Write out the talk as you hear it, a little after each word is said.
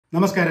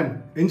നമസ്കാരം.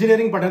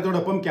 എഞ്ചിനീയറിംഗ്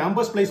പഠനത്തോടൊപ്പം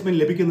campus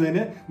placement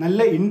ലഭിക്കുന്നതിന്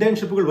നല്ല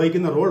ഇന്റേൺഷിപ്പുകൾ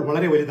വഹിക്കുന്ന റോൾ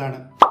വളരെ വലുതാണ്.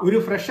 ഒരു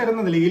ഫ്രഷർ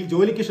എന്ന നിലയിൽ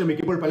ജോലിക്ക്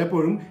ശ്രമിക്കുമ്പോൾ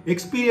പലപ്പോഴും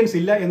എക്സ്പീരിയൻസ്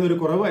ഇല്ല എന്നൊരു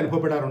കുറവ്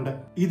അനുഭവപ്പെടാറുണ്ട്.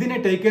 ഇതിനെ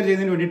ടേക്ക് കെയർ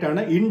ചെയ്യുന്നതിന്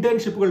വേണ്ടിയിട്ടാണ്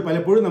ഇന്റേൺഷിപ്പുകൾ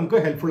പലപ്പോഴും നമുക്ക്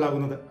ഹെൽപ്ഫുൾ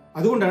ആകുന്നത്.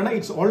 അതുകൊണ്ടാണ്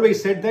it's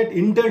always said that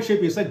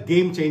internship is A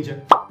game changer.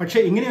 പക്ഷേ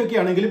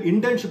ഇങ്ങനെയൊക്കെയാണെങ്കിലും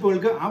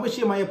ഇന്റേൺഷിപ്പുകൾക്ക്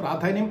ആവശ്യമായ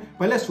പ്രാധാന്യം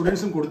പല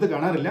സ്റ്റുഡൻസും കൊടുത്ത്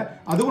കാണാറില്ല.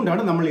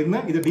 അതുകൊണ്ടാണ് നമ്മൾ ഇന്ന്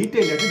ഇത്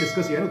ഡീറ്റെയിൽ ആയിട്ട്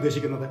ഡിസ്കസ് ചെയ്യാൻ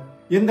ഉദ്ദേശിക്കുന്നത്.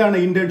 എന്താണ്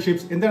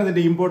ഇന്റേൺഷിപ്സ്, എന്താണ്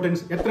ഇതിന്റെ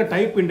ഇമ്പോർട്ടൻസ്, എത്ര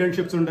ടൈപ്പ്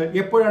ഇന്റേൺഷിപ്സ് ഉണ്ട്,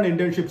 എപ്പോഴാണ്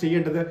ഇന്റേൺഷിപ്പ്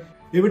ചെയ്യേണ്ടത്,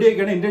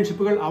 എവിടെയൊക്കെയാണ്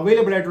ഇന്റേൺഷിപ്പുകൾ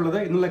അവൈലബിൾ ആയിട്ടുള്ളത്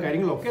എന്നുള്ള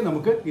കാര്യങ്ങളൊക്കെ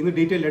നമുക്ക് ഇന്ന്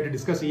ഡീറ്റെയിൽ ആയിട്ട്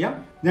ഡിസ്കസ് ചെയ്യാം.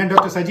 ഞാൻ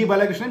doctor Saji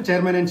Balakrishnan,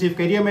 chairman and chief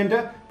career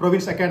mentor,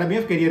 province academy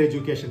of career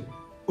education.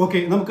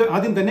 Okay, നമുക്ക്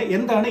ആദ്യം തന്നെ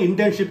എന്താണ്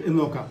ഇന്റേൺഷിപ്പ് എന്ന്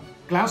നോക്കാം.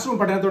 ക്ലാസ് റൂം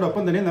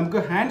പഠനത്തോടൊപ്പം തന്നെ നമുക്ക്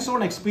ഹാൻഡ്സ്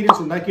ഓൺ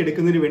എക്സ്പീരിയൻസ്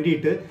ഉണ്ടാക്കിയെടുക്കുന്നതിന്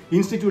വേണ്ടിയിട്ട്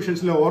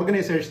ഇൻസ്റ്റിറ്റ്യൂഷൻസിലോ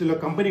ഓർഗനൈസേഷനിലോ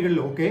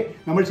കമ്പനികളിലോ ഒക്കെ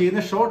നമ്മൾ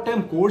ചെയ്യുന്ന ഷോർട്ട്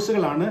ടേം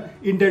കോഴ്സുകളാണ്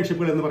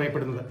ഇന്റേൺഷിപ്പുകൾ എന്ന്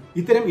പറയപ്പെടുന്നത്.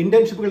 ഇത്തരം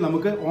ഇന്റേൺഷിപ്പുകൾ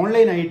നമുക്ക്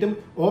ഓൺലൈനായിട്ടും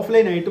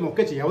ഓഫ്ലൈൻ ആയിട്ടും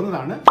ഒക്കെ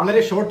ചെയ്യാവുന്നതാണ്.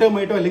 വളരെ ഷോർട്ട് ടേം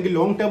ആയിട്ടോ അല്ലെങ്കിൽ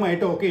ലോങ് ടേം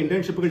ആയിട്ടോ ഒക്കെ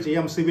ഇന്റേൺഷിപ്പുകൾ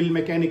ചെയ്യാം. Civil,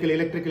 mechanical,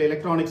 electrical,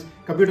 electronics,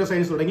 computer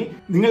science തുടങ്ങി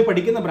നിങ്ങൾ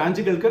പഠിക്കുന്ന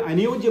ബ്രാഞ്ചുകൾക്ക്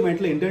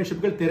അനുയോജ്യമായിട്ടുള്ള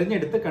ഇന്റേൺഷിപ്പുകൾ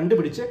തിരഞ്ഞെടുത്ത്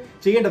കണ്ടുപിടിച്ച്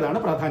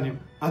ചെയ്യേണ്ടതാണ് പ്രാധാന്യം.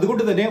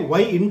 അതുകൊണ്ട് തന്നെ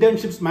വൈ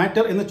ഇന്റേൺഷിപ്സ്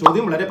മാറ്റർ എന്ന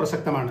ചോദ്യം വളരെ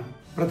പ്രസക്തമാണ്.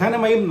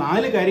 പ്രധാനമായും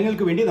 4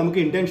 കാര്യങ്ങൾക്ക് വേണ്ടി നമുക്ക്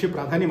ഇന്റേൺഷിപ്പ്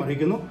പ്രാധാന്യം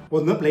അറിയിക്കുന്നു.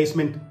 ഒന്ന്,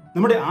 പ്ലേസ്മെന്റ്.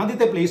 നമ്മുടെ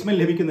ആദ്യത്തെ പ്ലേസ്മെന്റ്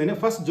ലഭിക്കുന്നതിന്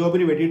ഫസ്റ്റ്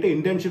ജോബിന് വേണ്ടിയിട്ട്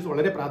ഇന്റേൺഷിപ്പ്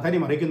വളരെ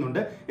പ്രാധാന്യം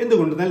അറിയിക്കുന്നുണ്ട്.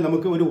 എന്തുകൊണ്ടെന്നാൽ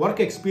നമുക്ക് ഒരു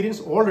വർക്ക്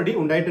എക്സ്പീരിയൻസ് ഓൾറെഡി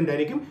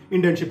ഉണ്ടായിട്ടുണ്ടായിരിക്കും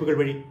ഇന്റേൺഷിപ്പുകൾ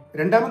വഴി.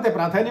 രണ്ടാമത്തെ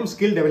പ്രാധാന്യം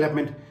skill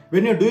development.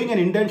 When you're doing an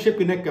internship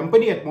in a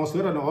company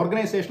atmosphere or an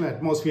organizational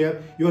atmosphere,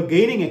 you are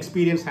gaining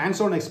experience,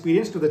 hands-on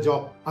experience to the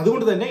job.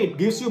 അതുകൊണ്ട് തന്നെ it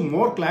gives you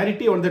more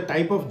clarity on the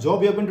type of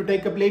job you're going to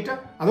take up later.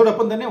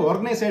 അതോടൊപ്പം തന്നെ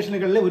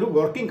ഓർഗനൈസേഷനുകളിലെ ഒരു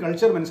working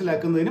culture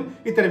മനസ്സിലാക്കുന്നതിനും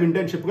ഇത്തരം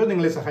ഇന്റേൺഷിപ്പുകൾ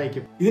നിങ്ങളെ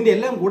സഹായിക്കും. ഇതിന്റെ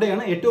എല്ലാം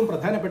കൂടെയാണ് ഏറ്റവും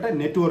പ്രധാനപ്പെട്ട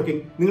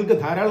നെറ്റ്വർക്കിംഗ്. നിങ്ങൾക്ക്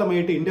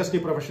ധാരാളമായിട്ട്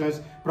industry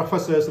professionals,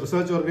 professors,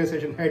 research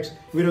organisation heads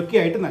ഇവരൊക്കെ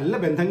ആയിട്ട് നല്ല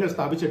ബന്ധങ്ങൾ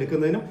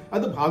സ്ഥാപിച്ചെടുക്കുന്നതിനും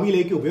അത്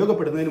ഭാവിയിലേക്ക്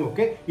ഉപയോഗപ്പെടുന്നതിനും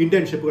ഒക്കെ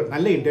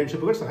നല്ല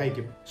ഇന്റേൺഷിപ്പുകൾ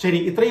സഹായിക്കും.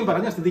 ശരി, ഇത്രയും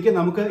പറഞ്ഞ സ്ഥിതിക്ക്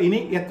നമുക്ക്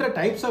ഇനി എത്ര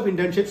ടൈപ്സ് ഓഫ്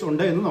ഇന്റേൺഷിപ്സ്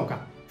ഉണ്ട് എന്ന്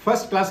നോക്കാം.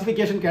 First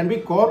classification can be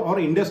core or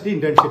industry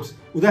internships.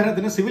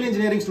 ഉദാഹരണത്തിന് സിവിൽ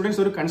എഞ്ചിനീയറിംഗ് സ്റ്റുഡൻസ്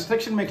ഒരു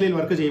കൺസ്ട്രക്ഷൻ മേഖലയിൽ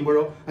വർക്ക്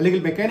ചെയ്യുമ്പോഴോ,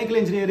 അല്ലെങ്കിൽ മെക്കാനിക്കൽ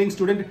എഞ്ചിനീയറിംഗ്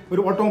സ്റ്റുഡന്റ്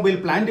ഒരു ഓട്ടോമൊബൈൽ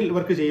പ്ലാന്റിൽ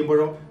വർക്ക്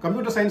ചെയ്യുമ്പോഴോ,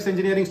 കമ്പ്യൂട്ടർ സയൻസ്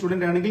എഞ്ചിനീയറിംഗ്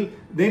സ്റ്റുഡന്റ് ആണെങ്കിൽ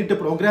നേരിട്ട്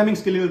പ്രോഗ്രാമിംഗ്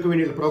സ്കില്ലുകൾക്ക്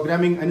വേണ്ടിയുള്ള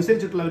പ്രോഗ്രാമിംഗ്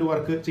അനുസരിച്ചിട്ടുള്ള ഒരു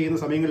വർക്ക് ചെയ്യുന്ന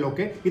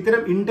സമയങ്ങളിലൊക്കെ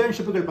ഇത്തരം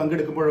ഇന്റേൺഷിപ്പുകൾ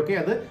പങ്കെടുക്കുമ്പോഴൊക്കെ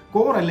അത്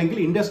കോർ അല്ലെങ്കിൽ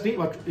ഇൻഡസ്ട്രി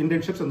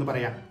ഇന്റേൺഷിപ്സ് എന്ന്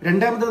പറയാം.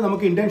 രണ്ടാമത്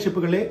നമുക്ക്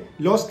ഇന്റേൺഷിപ്പുകളെ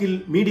ലോ സ്കിൽ,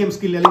 മീഡിയം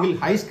സ്കിൽ അല്ലെങ്കിൽ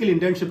ഹൈ സ്കിൽ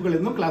ഇന്റേൺഷിപ്പുകൾ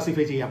എന്നും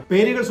ക്ലാസിഫൈ ചെയ്യാം.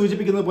 പേരുകൾ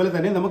സൂചിപ്പിക്കുന്നത് പോലെ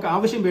തന്നെ നമുക്ക്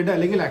ആവശ്യം വേണ്ട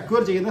അല്ലെങ്കിൽ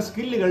അക്വയർ ചെയ്യുന്ന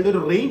സ്കില്ലുകളുടെ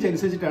ഒരു റേഞ്ച്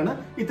അനുസരിച്ചിട്ടാണ്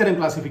ഇത്തരം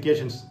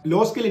ക്ലാസിഫിക്കേഷൻസ്.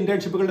 ലോ സ്കിൽ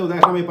ഇന്റേൺഷിപ്പുകളുടെ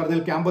ഉദാഹരണമായി പറഞ്ഞാൽ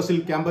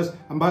ക്യാമ്പസ്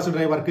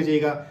അംബാസഡറായി വർക്ക്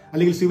ചെയ്യുക,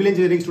 അല്ലെങ്കിൽ സിവിൽ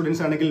എഞ്ചിനീയറിംഗ്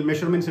സ്റ്റുഡൻസ് ആണെങ്കിൽ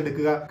മെഷർമെന്റ്സ്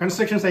എടുക്കുക,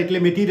 കൺസ്ട്രക്ഷൻ സൈറ്റിലെ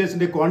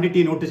മെറ്റീരിയൽസിന്റെ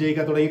ക്വാണ്ടിറ്റി നോട്ട് ചെയ്യുക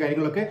തുടങ്ങിയ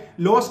കാര്യങ്ങളൊക്കെ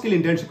ലോ സ്കിൽ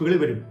ഇന്റേൺഷിപ്പുകളിൽ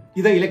വരും.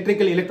 ഇത്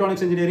ഇലക്ട്രിക്കൽ,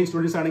 ഇലക്ട്രോണിക്സ് എഞ്ചിനീയറിംഗ്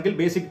സ്റ്റുഡൻസ് ആണെങ്കിൽ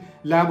ബേസിക്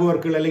ലാബ്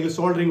വർക്കുകൾ അല്ലെങ്കിൽ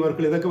സോൾഡറിംഗ്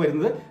വർക്കുകൾ ഇതൊക്കെ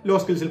വരുന്നത് law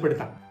സ്കിൽസിൽ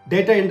പെടുത്താം.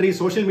 Data entry,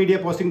 social media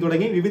posting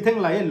തുടങ്ങി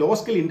വിവിധങ്ങളായ ലോ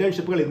സ്കിൽ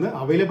ഇന്റേൺഷിപ്പുകൾ ഇന്ന്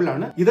അവൈലബിൾ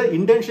ആണ്. ഇത്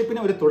ഇന്റേൺഷിപ്പിന്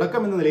ഒരു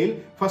തുടക്കം എന്ന നിലയിൽ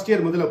ഫസ്റ്റ്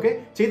ഇയർ മുതലൊക്കെ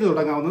ചെയ്തു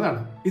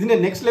തുടങ്ങാവുന്നതാണ്. ഇതിന്റെ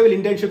നെക്സ്റ്റ് ലെവൽ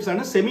ഇന്റേൺഷിപ്സ്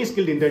ആണ് സെമി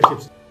സ്കിൽഡ്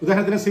ഇന്റേൺഷിപ്സ്.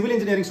 ഉദാഹരണത്തിന് സിവിൽ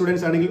എഞ്ചിനീയറിംഗ്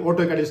സ്റ്റുഡൻസ് ആണെങ്കിൽ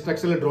ഓട്ടോകാഡിൽ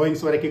സ്ട്രക്ചറൽ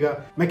ഡ്രോയിങ്സ് വരയ്ക്കുക,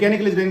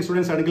 മെക്കാനിക്കൽ എഞ്ചിനീയറിംഗ്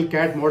സ്റ്റുഡൻസ് ആണെങ്കിൽ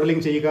CAD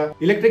മോഡലിംഗ് ചെയ്യുക,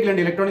 electrical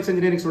and electronics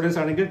engineering students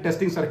ആണെങ്കിൽ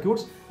testing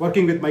circuits,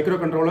 working with micro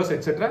controllers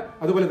etcetera.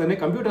 അതുപോലെ തന്നെ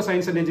computer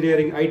science and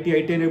engineering, IT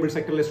enabled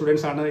സെക്ടറിലെ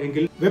students ആണ്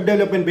എങ്കിൽ web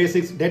development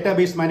basics,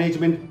 database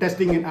management,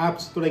 testing and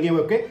apps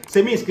തുടങ്ങിയവയൊക്കെ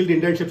semi skilled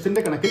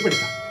ഇന്റേൺഷിപ്സിന്റെ കണക്കിൽ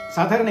പെടുത്താം.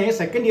 സാധാരണയായി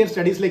second year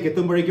സ്റ്റഡീസിലേക്ക്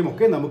എത്തുമ്പോഴേക്കും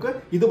ഒക്കെ നമുക്ക്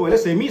ഇതുപോലെ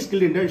സെമി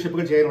സ്കിൽഡ്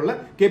ഇന്റേൺഷിപ്പുകൾ ചെയ്യാനുള്ള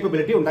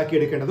capability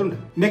ഉണ്ടാക്കിയെടുക്കേണ്ടതുണ്ട്.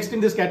 Next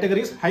in this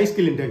categories high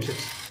skill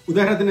internships.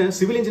 ഉദാഹരണത്തിന്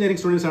സിവിൽ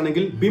എഞ്ചിനീയറിംഗ് സ്റ്റുഡൻസ്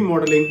ആണെങ്കിൽ BHIM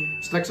modelling,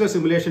 structural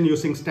simulation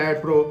using STAAD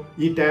Pro,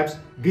 ETABS,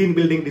 green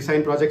building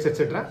design projects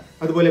etcetera.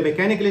 അതുപോലെ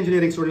മെക്കാനിക്കൽ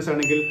എഞ്ചിനീയറിംഗ് സ്റ്റുഡൻസ്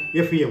ആണെങ്കിൽ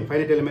FEM,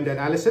 finite element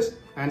analysis,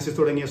 ANSYS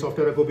തുടങ്ങിയ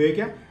software ഒക്കെ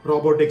ഉപയോഗിക്കാം.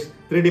 Robotics,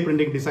 3D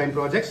printing design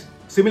projects.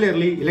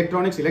 Similarly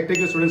electronics,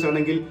 electrical students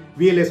ആണെങ്കിൽ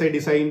VLSI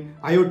design,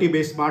 IoT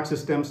based smart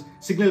systems,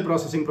 signal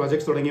processing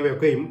projects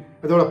തുടങ്ങിയവയൊക്കെയും.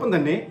 അതോടൊപ്പം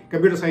തന്നെ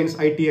computer science,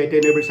 IT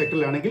enabled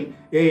സെക്ടറിലാണെങ്കിൽ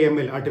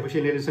AML,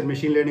 artificial intelligence and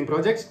machine learning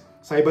projects,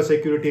 cyber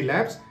security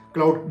labs,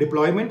 cloud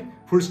deployment,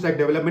 full stack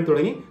development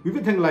തുടങ്ങി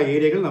വിവിധങ്ങളായ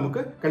ഏരിയകൾ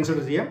നമുക്ക്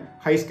consider ചെയ്യാം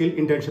high skill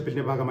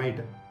ഇന്റേൺഷിപ്പിന്റെ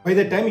ഭാഗമായിട്ട്. By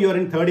the time you are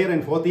in third year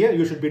and fourth year,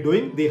 you should be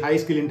doing the high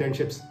skill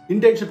internships.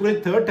 ഇന്റേൺഷിപ്പുകളിൽ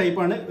third type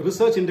ആണ്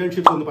research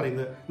internships എന്ന്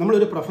പറയുന്നത്. നമ്മൾ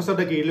ഒരു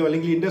പ്രൊഫസറുടെ കീഴിലോ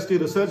അല്ലെങ്കിൽ ഇൻഡസ്ട്രി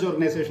റിസർച്ച്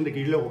ഓർഗനൈസേഷന്റെ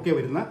കീഴിലോ ഒക്കെ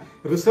വരുന്ന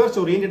റിസർച്ച്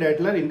ഓറിയന്റഡ്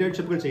ആയിട്ടുള്ള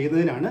ഇന്റേൺഷിപ്പുകൾ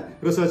ചെയ്യുന്നതിനാണ്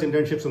റിസർച്ച്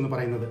ഇന്റേൺഷിപ്സ് എന്ന്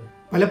പറയുന്നത്.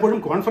 പലപ്പോഴും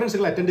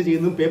കോൺഫറൻസുകൾ അറ്റൻഡ്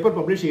ചെയ്യുന്നതും പേപ്പർ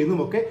പബ്ലിഷ്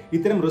ചെയ്യുന്നതും ഒക്കെ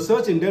ഇത്തരം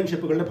റിസർച്ച്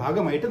ഇന്റേൺഷിപ്പുകളുടെ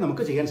ഭാഗമായിട്ട്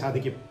നമുക്ക് ചെയ്യാൻ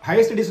സാധിക്കും.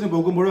 ഹയർ സ്റ്റഡീസിന്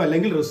പോകുമ്പോഴോ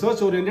അല്ലെങ്കിൽ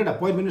റിസർച്ച് ഓറിയന്റഡ്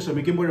അപ്പോയിന്റ്മെന്റ്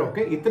ശ്രമിക്കുമ്പോഴോ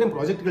ഒക്കെ ഇത്തരം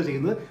പ്രോജക്റ്റുകൾ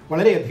ചെയ്യുന്നത്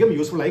വളരെയധികം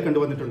യൂസ്ഫുൾ ആയി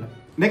കണ്ടുവന്നിട്ടുണ്ട്.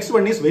 Next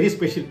one is very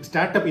special,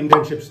 startup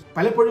internships.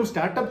 പലപ്പോഴും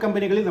സ്റ്റാർട്ടപ്പ്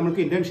കമ്പനികളിൽ നമുക്ക്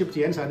ഇന്റേൺഷിപ്പ്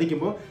ചെയ്യാൻ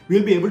സാധിക്കുമ്പോൾ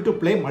will be able to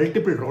play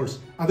multiple Rolls.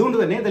 അതുകൊണ്ട്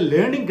തന്നെ the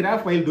learning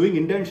graph while doing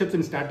internships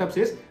in startups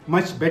is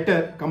much better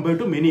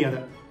compared to many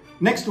other.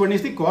 Next one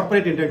is the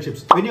corporate internships.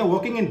 When you are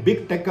working in big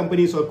tech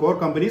companies or core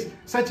companies,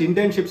 such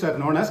internships are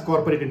known as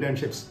corporate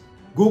internships.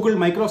 Google,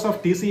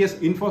 Microsoft, TCS,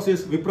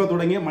 Infosys, Wipro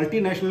തുടങ്ങിയ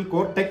multinational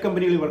core tech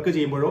കമ്പനികളിൽ work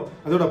ചെയ്യുമ്പോഴോ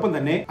അതോടൊപ്പം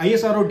തന്നെ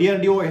ISRO,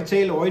 DRDO,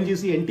 HAL,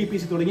 ONGC,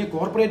 NTPC തുടങ്ങിയ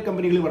corporate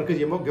കമ്പനികളിൽ work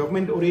ചെയ്യുമ്പോൾ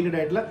government oriented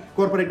ആയിട്ടുള്ള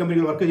corporate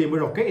കമ്പനികളിൽ വർക്ക്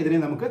ചെയ്യുമ്പോഴൊക്കെ ഇതിനെ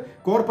നമുക്ക്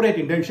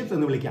കോർപ്പറേറ്റ് ഇന്റേൺഷിപ്സ്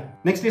എന്ന് വിളിക്കാം.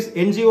 Next is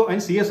NGO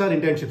and CSR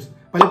internships.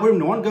 പലപ്പോഴും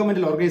non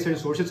governmental organisation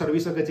social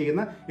service ഒക്കെ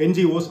ചെയ്യുന്ന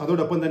NGOs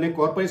അതോടൊപ്പം തന്നെ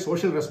കോർപ്പറേറ്റ്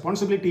സോഷ്യൽ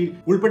റെസ്പോൺസിബിലിറ്റി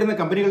ഉൾപ്പെടുന്ന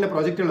കമ്പനികളുടെ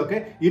പ്രോജക്റ്റുകളൊക്കെ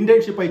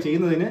ഇന്റേൺഷിപ്പായി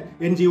ചെയ്യുന്നതിന്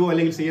NGO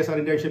അല്ലെങ്കിൽ CSR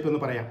ഇന്റേൺഷിപ്പ്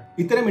എന്ന് പറയാം.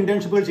 ഇത്തരം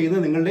ഇന്റേൺഷിപ്പുകൾ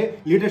ചെയ്യുന്നത് നിങ്ങളുടെ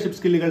ലീഡർഷിപ്പ്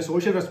സ്കില്ലുകൾ,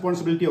 സോഷ്യൽ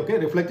റെസ്പോൺസിബിലിറ്റി ഒക്കെ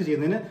റിഫ്ലക്ട്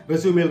ചെയ്യുന്നതിന്,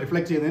 റെസ്യൂമിൽ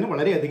റിഫ്ലക്ട് ചെയ്യുന്നതിന്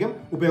വളരെയധികം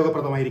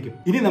ഉപയോഗപ്രദമായിരിക്കും.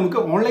 ഇനി നമുക്ക്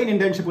ഓൺലൈൻ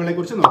ഇന്റേൺഷിപ്പുകളെ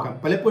കുറിച്ച് നോക്കാം.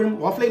 പലപ്പോഴും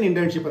ഓഫ്ലൈൻ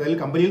ഇന്റേൺഷിപ്പ്, അതായത്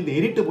കമ്പനിയിൽ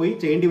നേരിട്ട് പോയി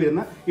ചെയ്യേണ്ടി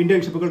വരുന്ന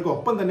ഇന്റേൺഷിപ്പുകൾക്ക്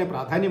ഒപ്പം തന്നെ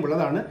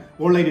പ്രാധാന്യമുള്ളതാണ്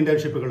ഓൺലൈൻ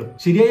ഇന്റേൺഷിപ്പുകൾ.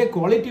 ശരിയായ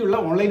ക്വാളിറ്റിയുള്ള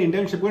ഓൺലൈൻ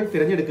ഇന്റേൺഷിപ്പുകൾ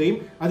തിരഞ്ഞെടുക്കുകയും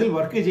അതിൽ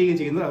വർക്ക് ചെയ്യുകയും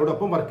ചെയ്യുന്നത്, അതോടൊപ്പം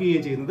വർക്ക്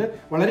ചെയ്യുകയും ചെയ്യുന്നത്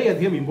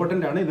വളരെയധികം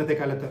ഇമ്പോർട്ടന്റ് ആണ് ഇന്നത്തെ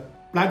കാലത്ത്.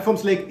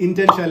 Platforms like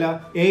ഇന്റേൺഷാല,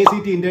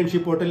 AICT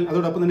internship portal,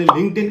 അതോടൊപ്പം തന്നെ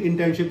ലിങ്ക്ഡിൻ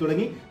ഇന്റേൺഷിപ്പ്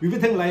തുടങ്ങി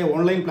വിവിധങ്ങളായ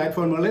ഓൺലൈൻ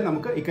പ്ലാറ്റ്ഫോമുകളെ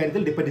നമുക്ക്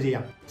ഇക്കാര്യത്തിൽ ഡിപ്പെൻഡ്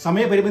ചെയ്യാം.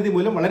 സമയപരിമിതി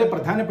മൂലം വളരെ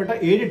പ്രധാനപ്പെട്ട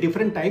 7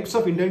 ഡിഫറെന്റ് ടൈപ്സ്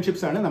ഓഫ്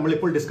ഇന്റേൺഷിപ്സ് ആണ് നമ്മൾ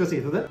ഇപ്പോൾ ഡിസ്കസ്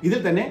ചെയ്തത്. ഇതിൽ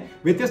തന്നെ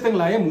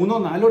വ്യത്യസ്തങ്ങളായ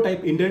 3-4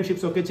 ടൈപ്പ്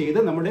ഇന്റേൺഷിപ്സ് ഒക്കെ ചെയ്ത്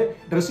നമ്മുടെ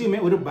റെസ്യൂമെ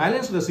ഒരു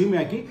ബാലൻസ്ഡ് റെസ്യൂമെ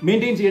ആക്കി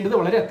മെയിൻറ്റെയിൻ ചെയ്യേണ്ടത്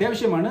വളരെ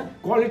അത്യാവശ്യമാണ്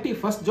ക്വാളിറ്റി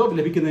ഫസ്റ്റ് ജോബ്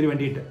ലഭിക്കുന്നതിന്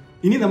വേണ്ടിയിട്ട്.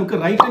 ഇനി നമുക്ക്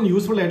റൈറ്റ് ആൻഡ്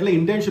യൂസ്ഫുൾ ആയിട്ടുള്ള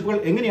ഇന്റേൺഷിപ്പുകൾ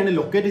എങ്ങനെയാണ്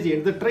ലൊക്കേറ്റ്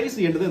ചെയ്യേണ്ടത്, ട്രേസ്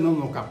ചെയ്യേണ്ടത് എന്ന്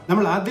നോക്കാം.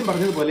 നമ്മൾ ആദ്യം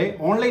പറഞ്ഞതുപോലെ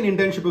online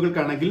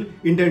ഇന്റേൺഷിപ്പുകൾക്കാണെങ്കിൽ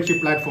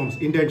internship platforms,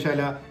 ഇന്റേൺഷാല,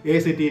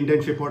 AICT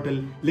internship portal,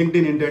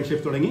 LinkedIn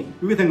internship തുടങ്ങി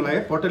വിവിധങ്ങളായ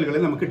പോർട്ടലുകളെ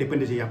നമുക്ക്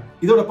ഡിപ്പെൻഡ് ചെയ്യാം.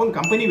 ഇതോടൊപ്പം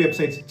company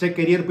websites, check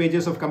career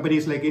pages of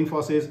companies like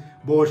Infosys,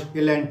 Bosch,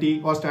 L&T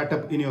or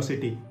startup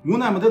university.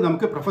 മൂന്നാമത്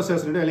നമുക്ക്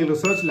പ്രൊഫസേഴ്സിന്റെ അല്ലെങ്കിൽ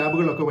റിസർച്ച്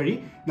ലാബുകളൊക്കെ വഴി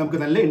നമുക്ക്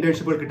നല്ല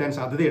ഇന്റേൺഷിപ്പുകൾ കിട്ടാൻ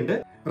സാധ്യതയുണ്ട്.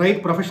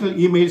 Right professional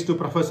emails to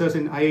professors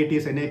in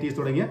IITs, NITs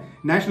തുടങ്ങിയ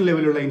നാഷണൽ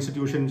ലെവലിലുള്ള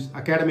ഇൻസ്റ്റിറ്റ്യൂഷൻസ്,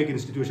 അക്കാഡമിക്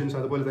ഇൻസ്റ്റിറ്റ്യൂഷൻസ്,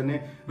 അതുപോലെ തന്നെ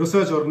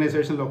റിസർച്ച്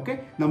ഓർഗനൈസേഷനിലൊക്കെ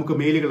നമുക്ക്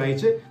മെയിലുകൾ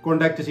അയച്ച്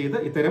കോൺടാക്ട് ചെയ്ത്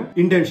ഇത്തരം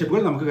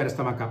ഇന്റേൺഷിപ്പുകൾ നമുക്ക്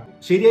കരസ്ഥമാക്കാം.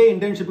 ശരിയായ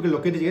ഇന്റേൺഷിപ്പുകൾ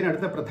ലൊക്കേറ്റ് ചെയ്യാൻ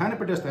അടുത്ത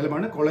പ്രധാനപ്പെട്ട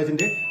സ്ഥലമാണ്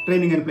കോളേജിന്റെ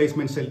training and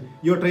placement cell.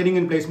 Your training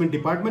and placement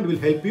department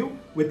will help you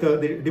with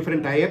the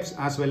different types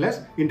as well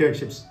as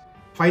internships.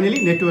 Finally,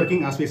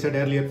 networking, as we said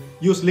earlier.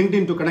 Use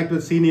LinkedIn to connect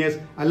with seniors,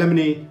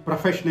 alumni,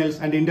 professionals,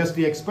 and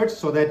industry experts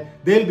so that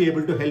they'll be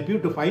able to help you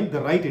to find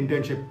the right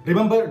internship.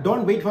 Remember,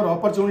 don't wait for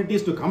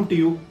opportunities to come to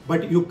you,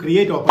 but you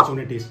create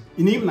opportunities.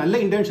 ഇനിയും നല്ല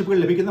ഇന്റേൺഷിപ്പുകൾ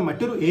ലഭിക്കുന്ന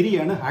മറ്റൊരു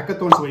ഏരിയയാണ്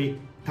ഹാക്കത്തോൺസ് വഴി.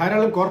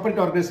 ധാരാളം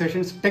corporate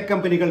organisations, tech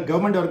കമ്പനികൾ,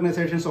 government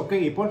organisations ഒക്കെ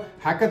ഇപ്പോൾ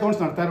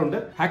ഹാക്കത്തോൺസ് നടത്താറുണ്ട്.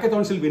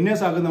 ഹാക്കത്തോൺസിൽ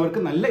വിന്നേഴ്സ്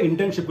ആകുന്നവർക്ക് നല്ല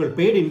ഇന്റേൺഷിപ്പുകൾ,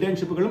 പെയ്ഡ്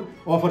ഇന്റേൺഷിപ്പുകളും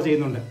ഓഫർ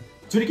ചെയ്യുന്നുണ്ട്.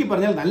 ചുരുക്കി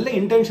പറഞ്ഞാൽ നല്ല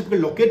ഇന്റേൺഷിപ്പുകൾ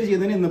ലൊക്കേറ്റ്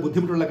ചെയ്യുന്നതിന് ഇന്ന്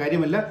ബുദ്ധിമുട്ടുള്ള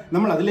കാര്യമല്ല,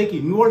 നമ്മൾ അതിലേക്ക്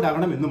ഇൻവോൾവ്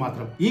ആകണം എന്ന്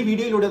മാത്രം. ഈ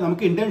വീഡിയോയിലൂടെ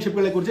നമുക്ക്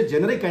ഇന്റേൺഷിപ്പുകളെ കുറിച്ച്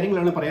ജനറിക്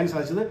കാര്യങ്ങളാണ് പറയാൻ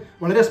സാധിച്ചത്.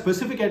 വളരെ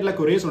സ്പെസിഫിക് ആയിട്ടുള്ള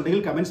ക്വയറീസ്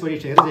ഉണ്ടെങ്കിൽ കമന്റ്സ് വഴി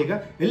ഷെയർ ചെയ്യുക,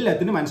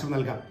 എല്ലാത്തിനും ആൻസർ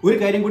നൽകാം. ഒരു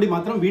കാര്യം കൂടി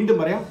മാത്രം വീണ്ടും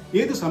പറയാം,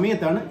 ഏത്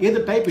സമയത്താണ് ഏത്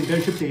ടൈപ്പ്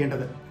ഇന്റേൺഷിപ്പ്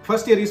ചെയ്യേണ്ടത്.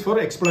 First year is for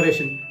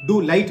exploration. Do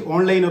light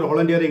online or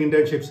volunteering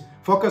internships.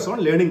 Focus on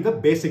learning the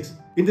basics.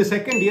 In the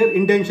second year,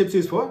 internships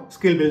is for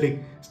skill building.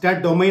 Start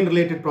domain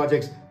related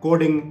projects,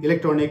 coding,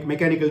 electronic,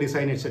 mechanical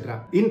design, etc.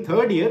 In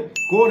third year,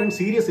 core and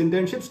serious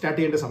internships start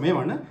ചെയ്യേണ്ട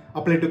സമയമാണ്.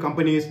 Apply to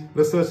companies,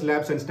 research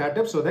labs and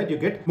startups so that you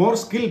get more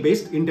skill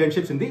based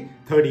internships in the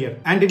third year.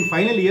 And in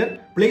final year,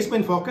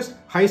 placement focused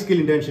high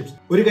skill internships.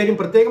 ഒരു കാര്യം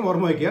പ്രത്യേകം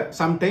ഓർമ്മ വയ്ക്കുക,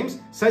 sometimes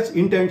such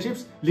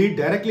internships lead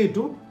directly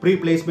to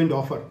pre-placement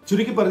offer.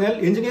 ചുരുക്കി പറഞ്ഞാൽ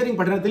engineering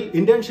പഠനത്തിൽ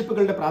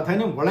ഇന്റേൺഷിപ്പുകളുടെ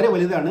പ്രാധാന്യം വളരെ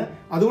വലുതാണ്.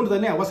 അതുകൊണ്ട്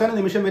തന്നെ അവസാന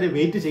നിമിഷം വരെ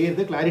വെയിറ്റ്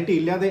ചെയ്യരുത്, ക്ലാരിറ്റി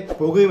ഇല്ലാതെ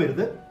പോകുകയും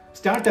വരുത്.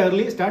 Start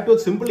early, start with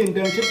simple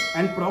internships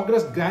and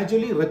progress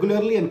gradually,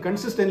 regularly and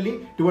consistently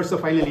towards the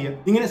final year.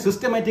 ഇങ്ങനെ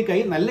സിസ്റ്റമാറ്റിക്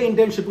ആയി നല്ല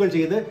ഇന്റേൺഷിപ്പുകൾ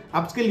ചെയ്ത്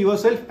upskill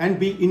yourself and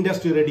be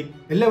industry ready.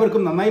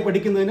 എല്ലാവർക്കും നന്നായി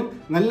പഠിക്കുന്നതിനും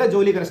നല്ല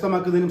ജോലി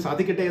കരസ്ഥമാക്കുന്നതിനും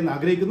സാധിക്കട്ടെ എന്ന്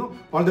ആഗ്രഹിക്കുന്നു.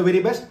 All the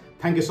very best.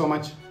 Thank you so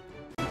much.